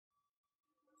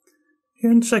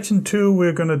Here in section 2,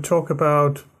 we're going to talk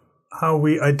about how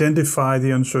we identify the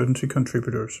uncertainty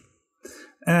contributors.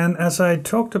 And as I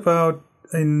talked about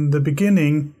in the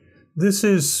beginning, this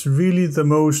is really the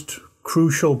most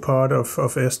crucial part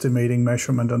of estimating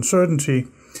measurement uncertainty.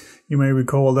 You may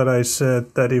recall that I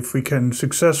said that if we can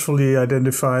successfully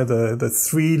identify the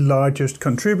 3 largest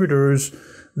contributors,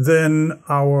 then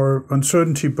our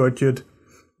uncertainty budget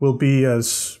will be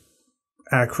as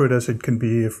accurate as it can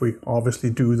be if we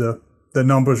obviously do the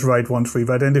numbers right once we've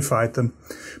identified them.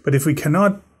 But if we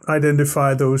cannot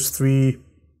identify those 3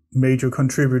 major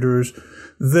contributors,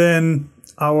 then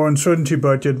our uncertainty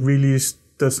budget really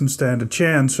doesn't stand a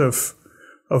chance of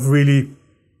really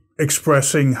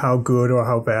expressing how good or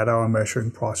how bad our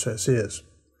measuring process is.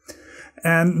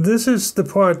 And this is the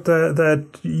part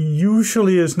that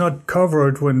usually is not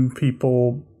covered when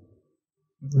people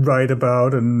write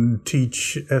about and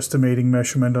teach estimating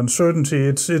measurement uncertainty.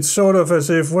 It's sort of as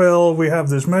if, well, we have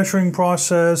this measuring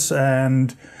process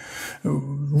and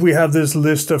we have this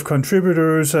list of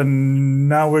contributors and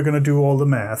now we're going to do all the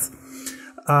math.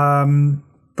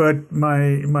 But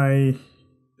my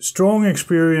strong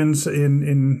experience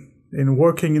in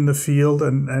working in the field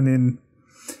and in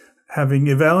having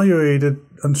evaluated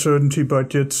uncertainty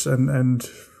budgets and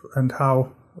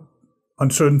how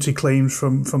uncertainty claims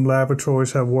from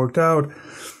laboratories have worked out,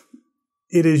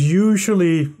 it is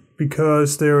usually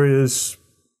because there is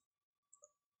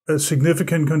a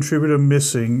significant contributor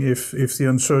missing if the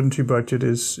uncertainty budget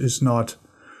is not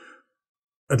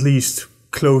at least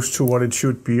close to what it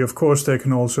should be. Of course, there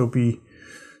can also be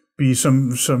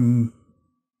some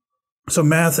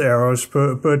math errors,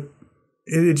 but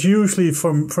it's usually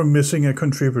from missing a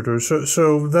contributor.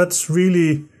 So that's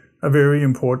really a very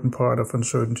important part of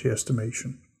uncertainty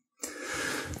estimation.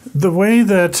 The way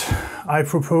that I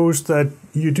propose that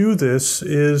you do this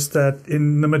is that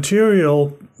in the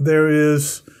material there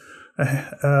is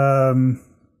a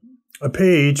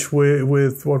page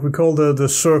with what we call the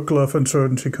circle of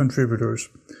uncertainty contributors.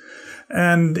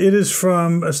 And it is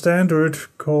from a standard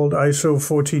called ISO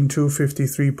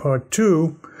 14253 Part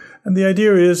 2. And the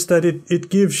idea is that it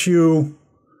gives you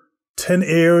 10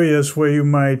 areas where you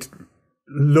might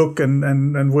look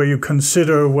and where you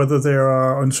consider whether there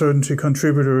are uncertainty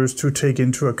contributors to take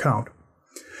into account.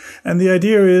 And the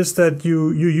idea is that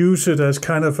you use it as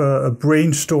kind of a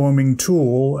brainstorming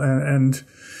tool. And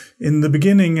in the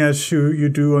beginning, as you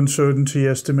do uncertainty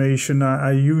estimation,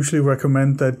 I usually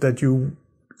recommend that you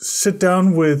sit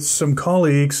down with some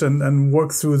colleagues and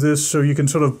work through this so you can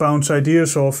sort of bounce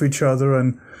ideas off each other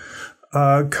and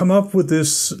come up with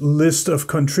this list of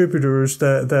contributors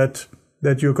that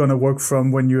you're going to work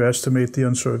from when you estimate the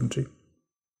uncertainty.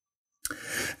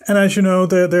 And as you know,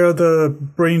 there are the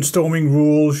brainstorming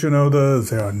rules,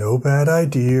 there are no bad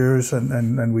ideas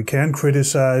and we can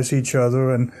criticize each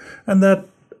other and that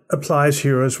applies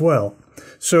here as well.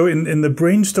 So in the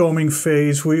brainstorming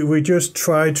phase, we just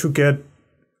try to get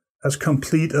as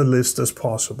complete a list as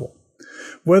possible.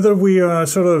 Whether we are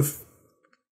sort of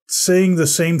saying the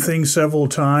same thing several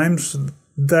times,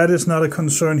 that is not a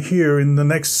concern here. In the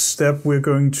next step, we're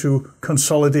going to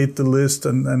consolidate the list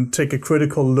and take a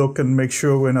critical look and make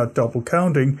sure we're not double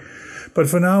counting. But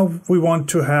for now, we want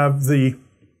to have the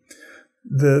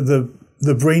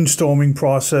brainstorming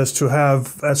process to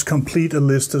have as complete a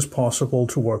list as possible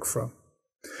to work from.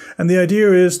 And the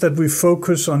idea is that we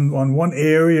focus on one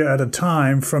area at a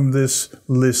time from this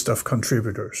list of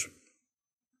contributors.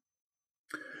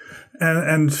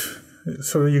 And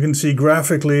so you can see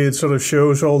graphically, it sort of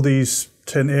shows all these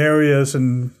 10 areas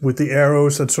and with the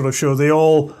arrows that sort of show they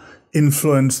all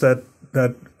influence that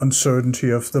uncertainty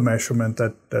of the measurement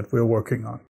that we're working on.